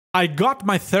I got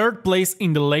my third place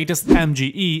in the latest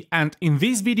MGE, and in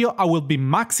this video I will be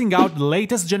maxing out the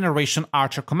latest generation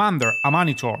archer commander,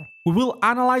 Amanitore. We will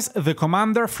analyze the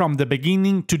commander from the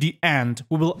beginning to the end.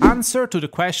 We will answer to the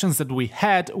questions that we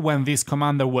had when this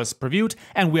commander was previewed,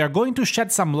 and we are going to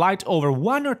shed some light over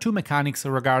one or two mechanics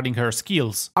regarding her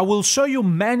skills. I will show you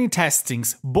many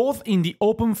testings, both in the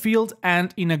open field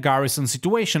and in a garrison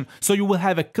situation, so you will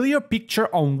have a clear picture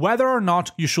on whether or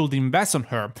not you should invest on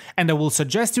her, and I will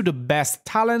suggest you the best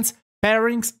talents,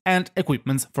 pairings and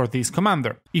equipments for this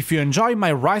commander. If you enjoy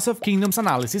my Rise of Kingdoms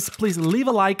analysis, please leave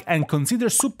a like and consider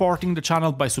supporting the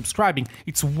channel by subscribing.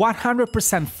 It's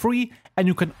 100% free and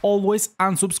you can always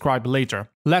unsubscribe later.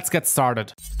 Let's get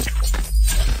started.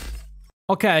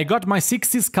 Okay, I got my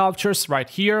 60 sculptures right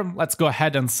here. Let's go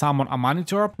ahead and summon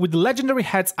Amanitore. With the legendary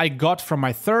heads I got from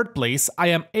my third place, I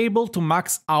am able to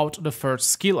max out the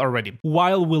first skill already.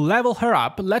 While we level her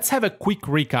up, let's have a quick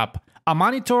recap.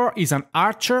 Amanitore is an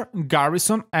archer,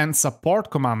 garrison and support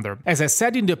commander. As I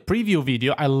said in the preview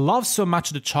video, I love so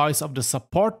much the choice of the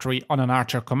support tree on an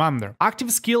archer commander.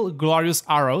 Active skill Glorious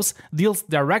Arrows deals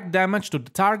direct damage to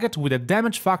the target with a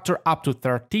damage factor up to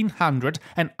 1300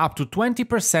 and up to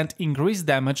 20% increased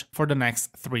damage for the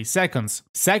next 3 seconds.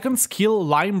 Second skill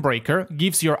Line Breaker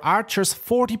gives your archers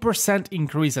 40%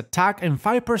 increased attack and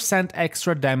 5%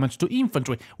 extra damage to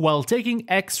infantry, while taking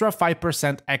extra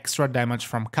 5% extra damage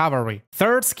from cavalry.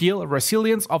 Third skill,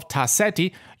 Resilience of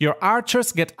Tasseti, your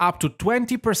archers get up to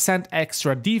 20%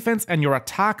 extra defense and your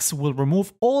attacks will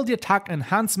remove all the attack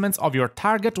enhancements of your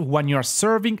target when you are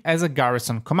serving as a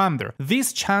garrison commander.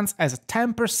 This chance has a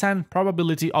 10%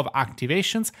 probability of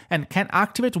activations and can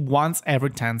activate once every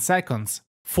 10 seconds.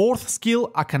 Fourth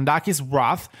skill, Akandaki's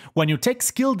Wrath. When you take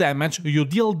skill damage, you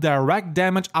deal direct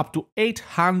damage up to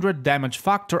 800 damage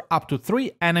factor up to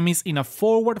 3 enemies in a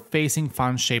forward-facing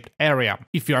fan-shaped area.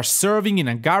 If you are serving in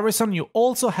a garrison, you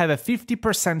also have a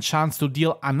 50% chance to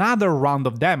deal another round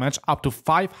of damage up to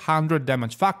 500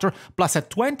 damage factor, plus a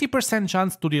 20%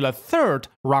 chance to deal a third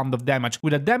round of damage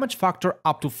with a damage factor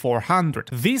up to 400.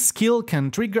 This skill can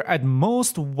trigger at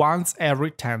most once every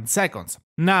 10 seconds.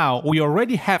 Now, we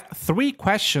already have 3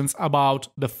 questions about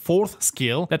the fourth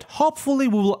skill that hopefully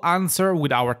we will answer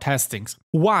with our testings.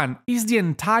 1. Is the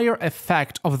entire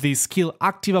effect of this skill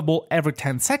activable every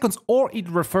 10 seconds or it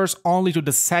refers only to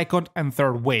the second and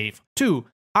third wave? 2.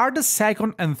 Are the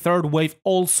second and third wave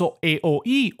also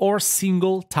AoE or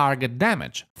single target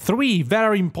damage? 3.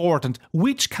 Very important,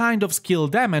 which kind of skill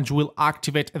damage will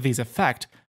activate this effect?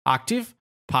 Active,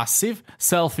 passive,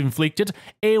 self-inflicted,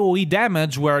 AoE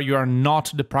damage where you are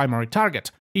not the primary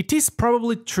target. It is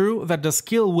probably true that the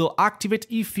skill will activate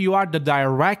if you are the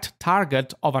direct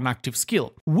target of an active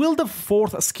skill. Will the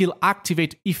fourth skill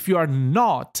activate if you are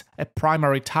not a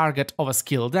primary target of a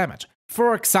skill damage?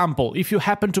 For example, if you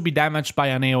happen to be damaged by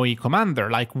an AoE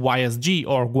commander like YSG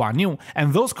or Guan Yu,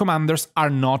 and those commanders are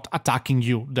not attacking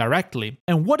you directly.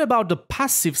 And what about the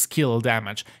passive skill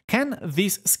damage? Can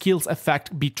this skill's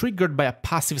effect be triggered by a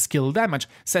passive skill damage,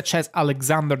 such as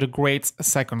Alexander the Great's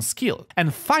second skill?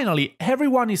 And finally,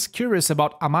 everyone is curious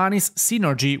about Amani's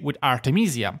synergy with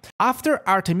Artemisia. After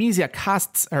Artemisia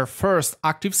casts her first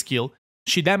active skill,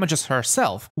 she damages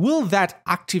herself. Will that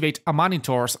activate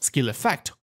Amanitore's skill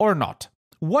effect? Or not?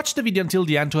 Watch the video until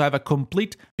the end to have a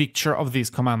complete picture of this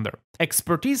commander.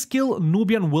 Expertise skill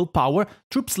Nubian Willpower.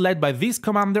 Troops led by this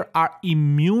commander are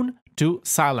immune to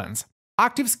silence.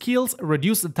 Active skills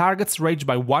reduce the target's rage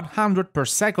by 100 per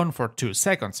second for 2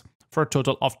 seconds, for a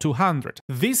total of 200.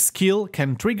 This skill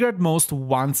can trigger at most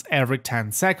once every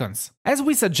 10 seconds. As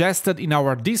we suggested in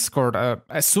our Discord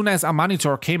as soon as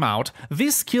Amanitore came out,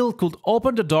 this skill could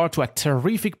open the door to a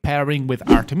terrific pairing with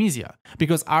Artemisia,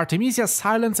 because Artemisia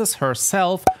silences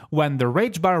herself when the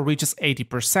rage bar reaches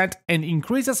 80% and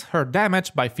increases her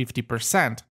damage by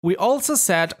 50%. We also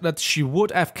said that she would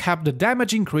have kept the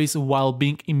damage increase while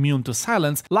being immune to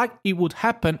silence, like it would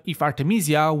happen if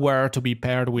Artemisia were to be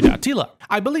paired with Attila.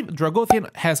 I believe Dragothian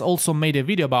has also made a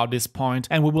video about this point,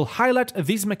 and we will highlight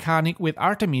this mechanic with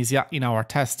Artemisia in our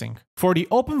testing. For the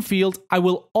open field, I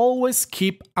will always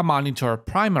keep Amanitore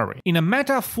primary. In a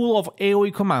meta full of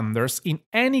AoE commanders, in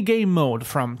any game mode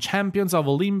from Champions of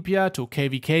Olympia to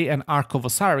KVK and Ark of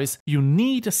Osiris, you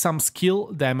need some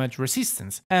skill damage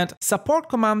resistance, and support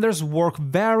commanders work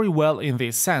very well in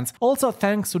this sense, also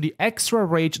thanks to the extra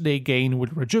rage they gain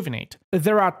with Rejuvenate.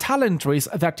 There are talent trees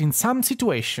that in some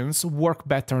situations work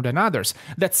better than others.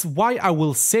 That's why I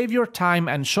will save your time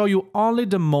and show you only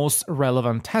the most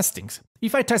relevant testings.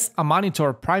 If I test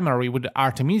Amanitore primary with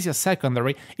Artemisia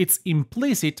secondary, it's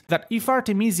implicit that if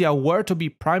Artemisia were to be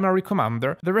primary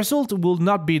commander, the result will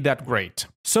not be that great.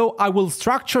 So I will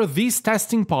structure this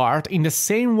testing part in the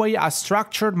same way I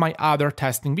structured my other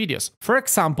testing videos. For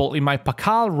example, in my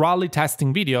Pakal rally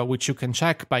testing video, which you can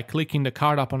check by clicking the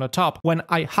card up on the top, when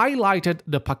I highlighted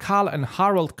the Pakal and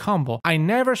Harald combo, I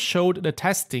never showed the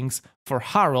testings for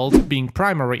Harald being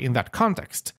primary in that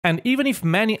context. And even if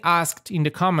many asked in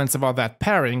the comments about that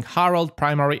pairing, Harald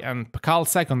primary and Pakal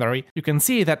secondary, you can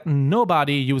see that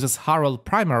nobody uses Harald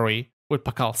primary with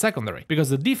Pakal secondary, because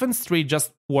the defense tree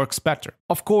just works better.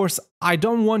 Of course, I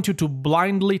don't want you to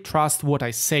blindly trust what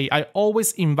I say. I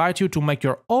always invite you to make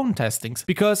your own testings,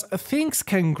 because things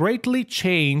can greatly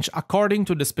change according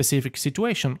to the specific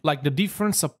situation, like the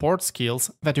different support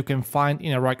skills that you can find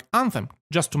in a heroic anthem,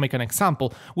 just to make an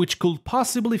example, which could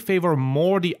possibly favor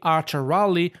more the archer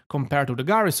rally compared to the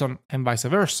garrison, and vice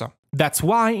versa. That's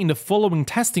why in the following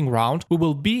testing round, we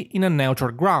will be in a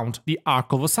neutral ground, the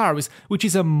Ark of Osiris, which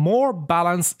is a more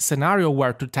balanced scenario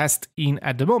where to test in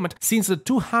at the moment, since the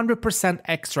 200%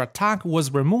 extra attack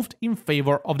was removed in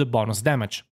favor of the bonus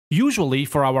damage. Usually,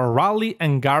 for our rally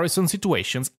and garrison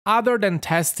situations, other than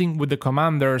testing with the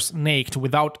commanders naked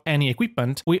without any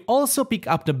equipment, we also pick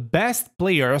up the best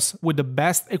players with the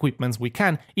best equipments we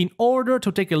can, in order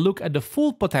to take a look at the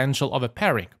full potential of a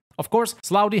pairing. Of course,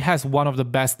 Slaudi has one of the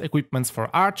best equipments for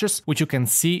archers, which you can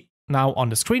see now on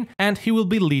the screen, and he will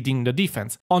be leading the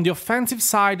defense. On the offensive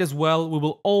side as well, we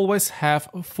will always have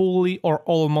fully or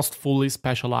almost fully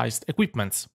specialized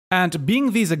equipments. And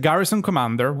being this a garrison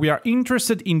commander, we are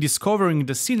interested in discovering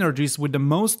the synergies with the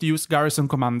most used garrison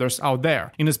commanders out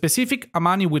there. In a specific,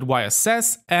 Amani with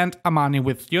YSS and Amani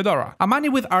with Theodora. Amani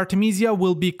with Artemisia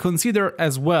will be considered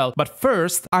as well, but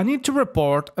first, I need to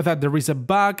report that there is a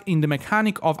bug in the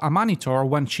mechanic of Amanitore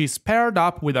when she's paired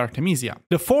up with Artemisia.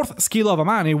 The fourth skill of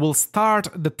Amani will start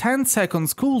the 10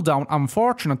 seconds cooldown,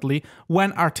 unfortunately,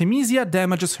 when Artemisia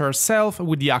damages herself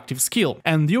with the active skill.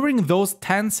 And during those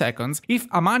 10 seconds,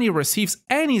 if Amani receives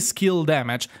any skill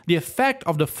damage, the effect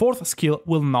of the fourth skill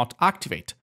will not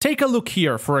activate. Take a look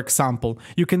here, for example.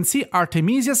 You can see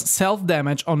Artemisia's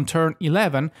self-damage on turn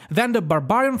 11, then the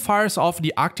Barbarian fires off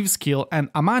the active skill and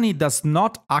Amani does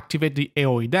not activate the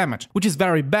AoE damage, which is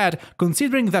very bad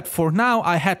considering that for now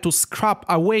I had to scrap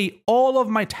away all of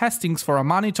my testings for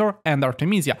Amanitore and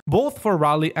Artemisia, both for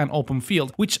rally and open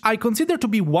field, which I consider to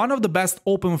be one of the best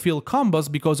open field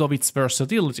combos because of its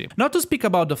versatility. Not to speak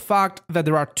about the fact that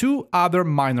there are two other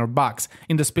minor bugs,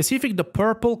 in the specific the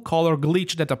purple color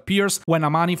glitch that appears when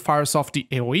Amani fires off the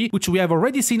AoE, which we have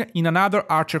already seen in another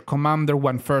archer commander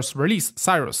when first released,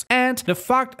 Cyrus, and the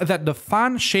fact that the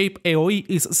fan shape AoE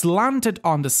is slanted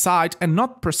on the side and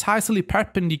not precisely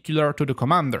perpendicular to the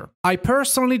commander. I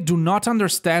personally do not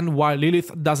understand why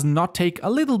Lilith does not take a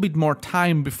little bit more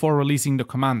time before releasing the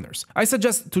commanders. I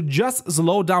suggest to just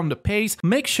slow down the pace,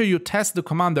 make sure you test the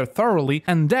commander thoroughly,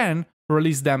 and then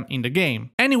release them in the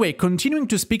game. Anyway, continuing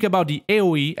to speak about the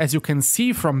AoE, as you can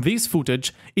see from this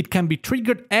footage, it can be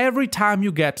triggered every time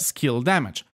you get skill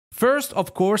damage. First,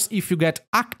 of course, if you get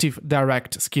active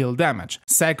direct skill damage.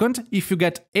 Second, if you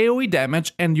get AoE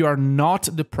damage and you are not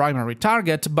the primary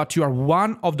target, but you are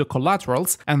one of the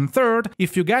collaterals. And third,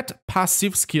 if you get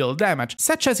passive skill damage,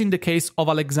 such as in the case of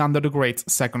Alexander the Great's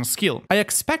second skill. I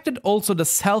expected also the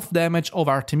self-damage of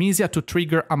Artemisia to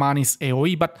trigger Amani's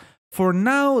AoE, but for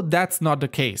now, that's not the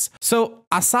case. So,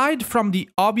 aside from the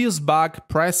obvious bug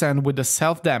present with the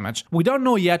self-damage, we don't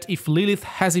know yet if Lilith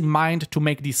has in mind to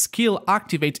make the skill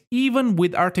activate even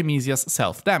with Artemisia's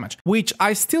self-damage, which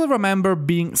I still remember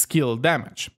being skill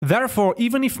damage. Therefore,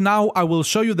 even if now I will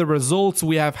show you the results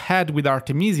we have had with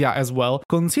Artemisia as well,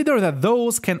 consider that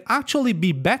those can actually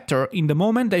be better in the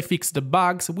moment they fix the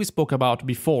bugs we spoke about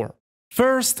before.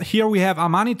 First, here we have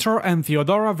Amanitore and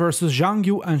Theodora versus Zhang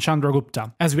Yu and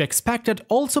Chandragupta. As we expected,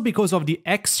 also because of the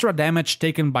extra damage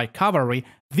taken by Cavalry,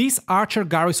 this archer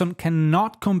garrison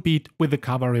cannot compete with the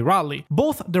Cavalry rally.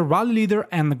 Both the rally leader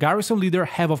and the garrison leader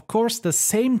have of course the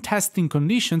same testing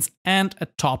conditions and a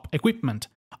top equipment.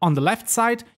 On the left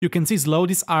side, you can see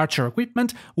Slaudi's archer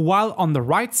equipment, while on the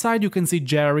right side you can see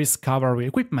Jerry's cavalry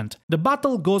equipment. The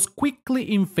battle goes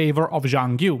quickly in favor of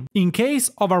Zhang Yu. In case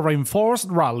of a reinforced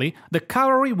rally, the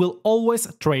cavalry will always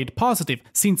trade positive,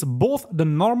 since both the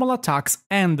normal attacks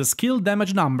and the skill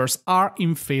damage numbers are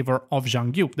in favor of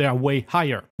Zhang Yu. They are way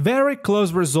higher. Very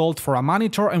close result for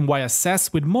Amanitore and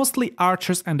YSS, with mostly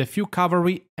archers and a few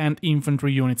cavalry and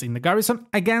infantry units in the garrison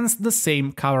against the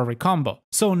same cavalry combo.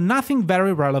 So nothing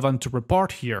very relevant to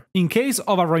report here. In case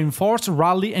of a reinforced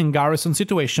rally and garrison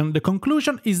situation, the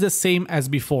conclusion is the same as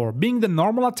before, being the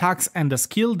normal attacks and the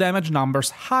skill damage numbers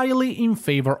highly in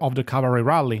favor of the cavalry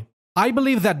rally. I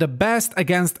believe that the best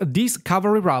against this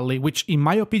cavalry rally, which in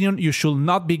my opinion you should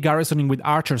not be garrisoning with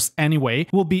archers anyway,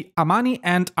 will be Amani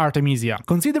and Artemisia.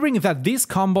 Considering that this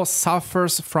combo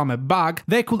suffers from a bug,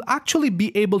 they could actually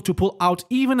be able to pull out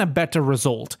even a better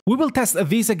result. We will test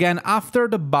this again after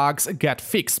the bugs get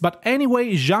fixed, but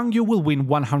anyway, Zhang Yu will win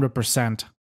 100%.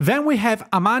 Then we have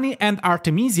Amani and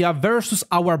Artemisia versus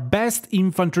our best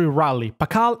infantry rally,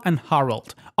 Pakal and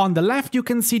Harold. On the left you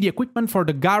can see the equipment for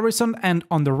the garrison, and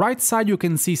on the right side you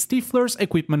can see Stifler's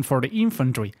equipment for the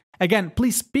infantry. Again,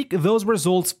 please pick those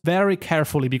results very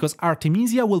carefully because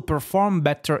Artemisia will perform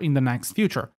better in the next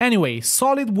future. Anyway,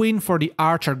 solid win for the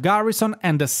archer garrison,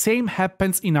 and the same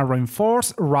happens in a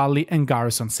reinforced rally and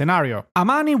garrison scenario.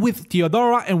 Amani with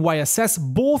Theodora and YSS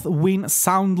both win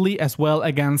soundly as well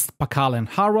against Pakal and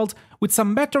Harold, with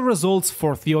some better results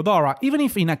for Theodora, even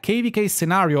if in a KVK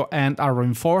scenario and a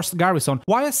reinforced garrison,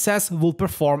 YSS will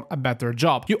perform a better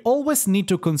job. You always need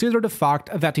to consider the fact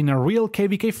that in a real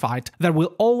KVK fight, there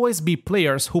will always be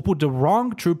players who put the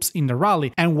wrong troops in the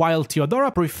rally, and while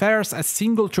Theodora prefers a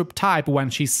single troop type when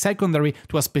she's secondary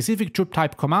to a specific troop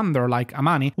type commander like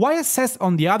Amani, YSS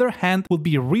on the other hand will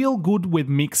be real good with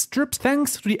mixed troops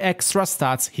thanks to the extra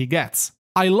stats he gets.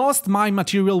 I lost my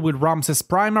material with Ramses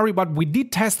primary, but we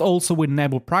did test also with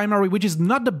Nebu primary, which is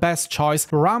not the best choice.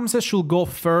 Ramses should go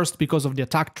first because of the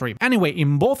attack tree. Anyway,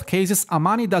 in both cases,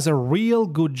 Amani does a real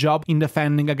good job in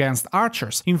defending against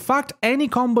archers. In fact, any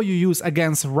combo you use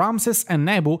against Ramses and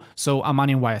Nebu, so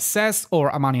Amani and YSS,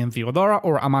 or Amani and Theodora,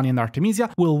 or Amani and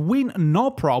Artemisia, will win no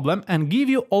problem and give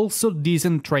you also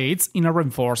decent trades in a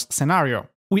reinforced scenario.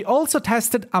 We also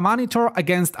tested Amanitore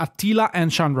against Attila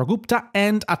and Chandragupta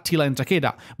and Attila and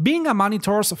Takeda. Being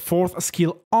Amanitore's fourth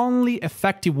skill only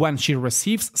effective when she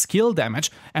receives skill damage,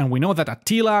 and we know that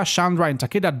Attila, Chandra and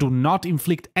Takeda do not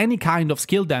inflict any kind of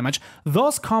skill damage,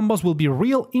 those combos will be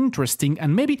real interesting,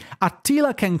 and maybe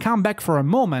Attila can come back for a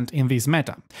moment in this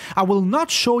meta. I will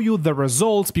not show you the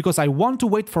results because I want to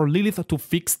wait for Lilith to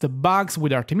fix the bugs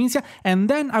with Artemisia, and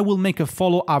then I will make a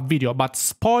follow-up video, but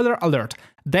spoiler alert,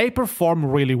 they perform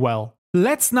really well.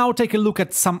 Let's now take a look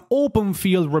at some open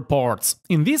field reports.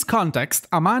 In this context,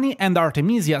 Amani and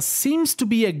Artemisia seems to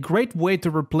be a great way to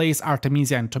replace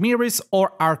Artemisia and Tomiris,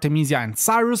 or Artemisia and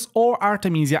Cyrus, or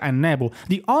Artemisia and Nebu.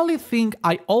 The only thing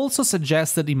I also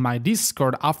suggested in my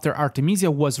Discord after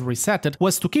Artemisia was resetted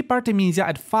was to keep Artemisia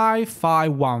at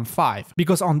 5515,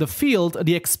 because on the field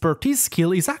the expertise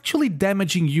skill is actually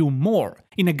damaging you more.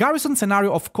 In a garrison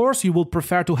scenario, of course, you will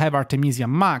prefer to have Artemisia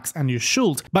max, and you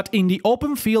should, but in the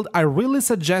open field I really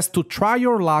suggest to try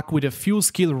your luck with a few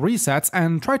skill resets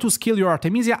and try to skill your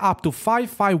Artemisia up to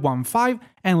 5515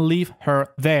 and leave her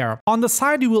there. On the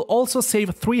side you will also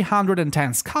save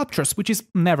 310 sculptures, which is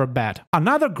never bad.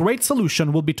 Another great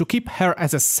solution will be to keep her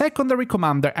as a secondary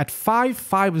commander at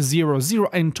 5500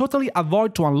 and totally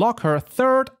avoid to unlock her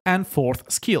third and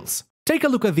fourth skills. Take a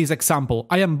look at this example.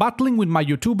 I am battling with my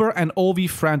YouTuber and OV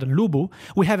friend Lubu.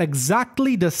 We have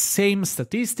exactly the same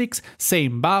statistics,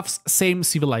 same buffs, same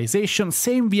civilization,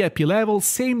 same VIP level,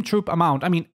 same troop amount. I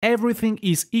mean, everything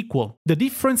is equal. The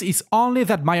difference is only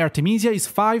that my Artemisia is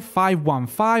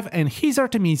 5515 and his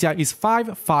Artemisia is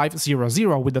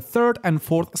 5500 with the third and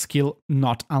fourth skill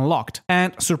not unlocked.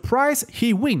 And surprise,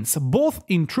 he wins, both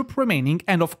in troop remaining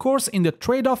and of course in the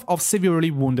trade-off of severely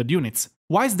wounded units.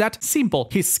 Why is that? Simple.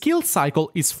 His skill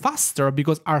cycle is faster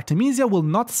because Artemisia will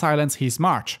not silence his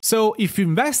march. So if you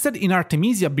invested in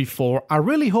Artemisia before, I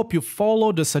really hope you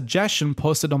followed the suggestion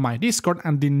posted on my Discord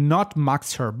and did not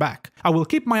max her back. I will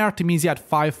keep my Artemisia at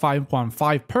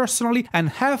 5515 personally and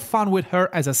have fun with her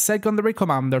as a secondary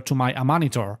commander to my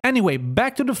Amanitore. Anyway,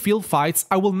 back to the field fights,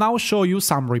 I will now show you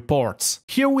some reports.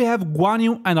 Here we have Guan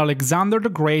Yu and Alexander the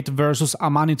Great versus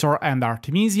Amanitore and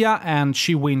Artemisia, and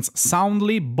she wins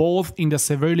soundly both in the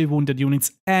severely wounded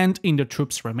units and in the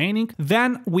troops remaining.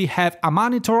 Then we have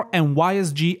Amanitore and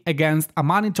YSG against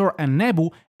Amanitore and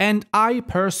Nebu, and I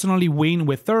personally win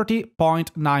with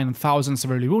 30.9 thousand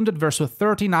severely wounded versus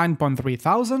 39.3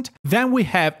 thousand. Then we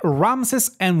have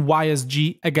Ramses and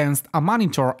YSG against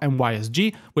Amanitore and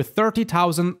YSG with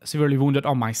 30,000 severely wounded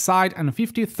on my side and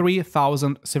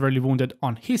 53,000 severely wounded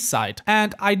on his side.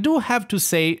 And I do have to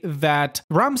say that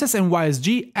Ramses and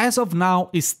YSG as of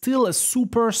now is still a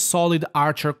super solid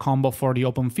archer combo for the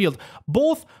open field,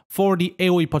 both for the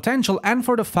AoE potential and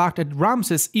for the fact that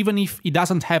Ramses, even if he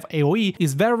doesn't have AoE,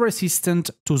 is very resistant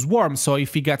to swarm, so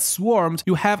if he gets swarmed,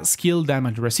 you have skill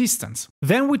damage resistance.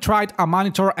 Then we tried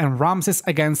Amanitore and Ramses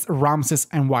against Ramses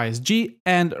and YSG,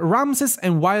 and Ramses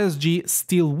and YSG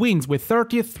still wins with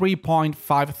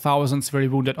 33.5 thousand severely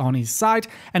wounded on his side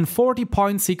and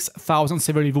 40.6 thousand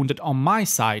severely wounded on my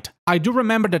side. I do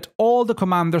remember that all the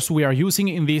commanders we are using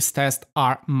in this test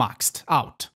are maxed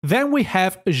out. Then we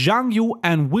have Zhang Yu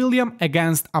and William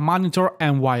against Amanitore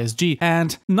and YSG,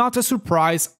 and not a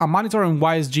surprise, Amanitore and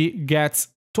YSG gets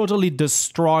totally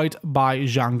destroyed by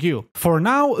Zhang Yu. For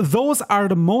now, those are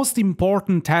the most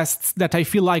important tests that I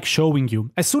feel like showing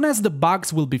you. As soon as the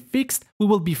bugs will be fixed, we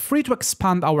will be free to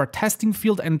expand our testing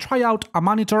field and try out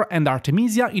Amanitore and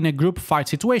Artemisia in a group fight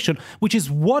situation, which is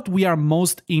what we are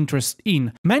most interested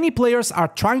in. Many players are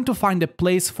trying to find a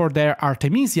place for their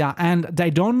Artemisia, and they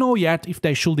don't know yet if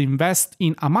they should invest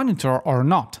in Amanitore or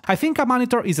not. I think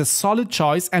Amanitore is a solid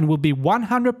choice and will be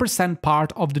 100%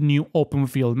 part of the new open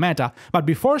field meta, but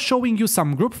before showing you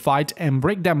some group fight and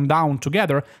break them down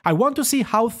together, I want to see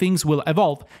how things will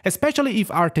evolve, especially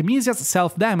if Artemisia's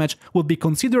self-damage will be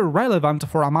considered relevant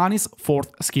for Amani's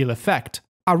 4th skill effect.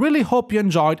 I really hope you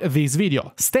enjoyed this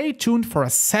video. Stay tuned for a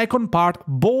second part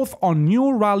both on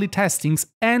new rally testings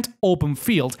and open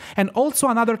field, and also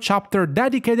another chapter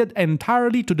dedicated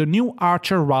entirely to the new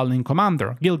archer rallying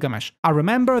commander, Gilgamesh. I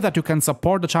remember that you can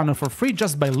support the channel for free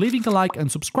just by leaving a like and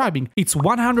subscribing. It's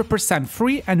 100%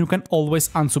 free and you can always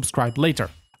unsubscribe later.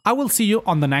 I will see you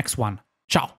on the next one. Ciao!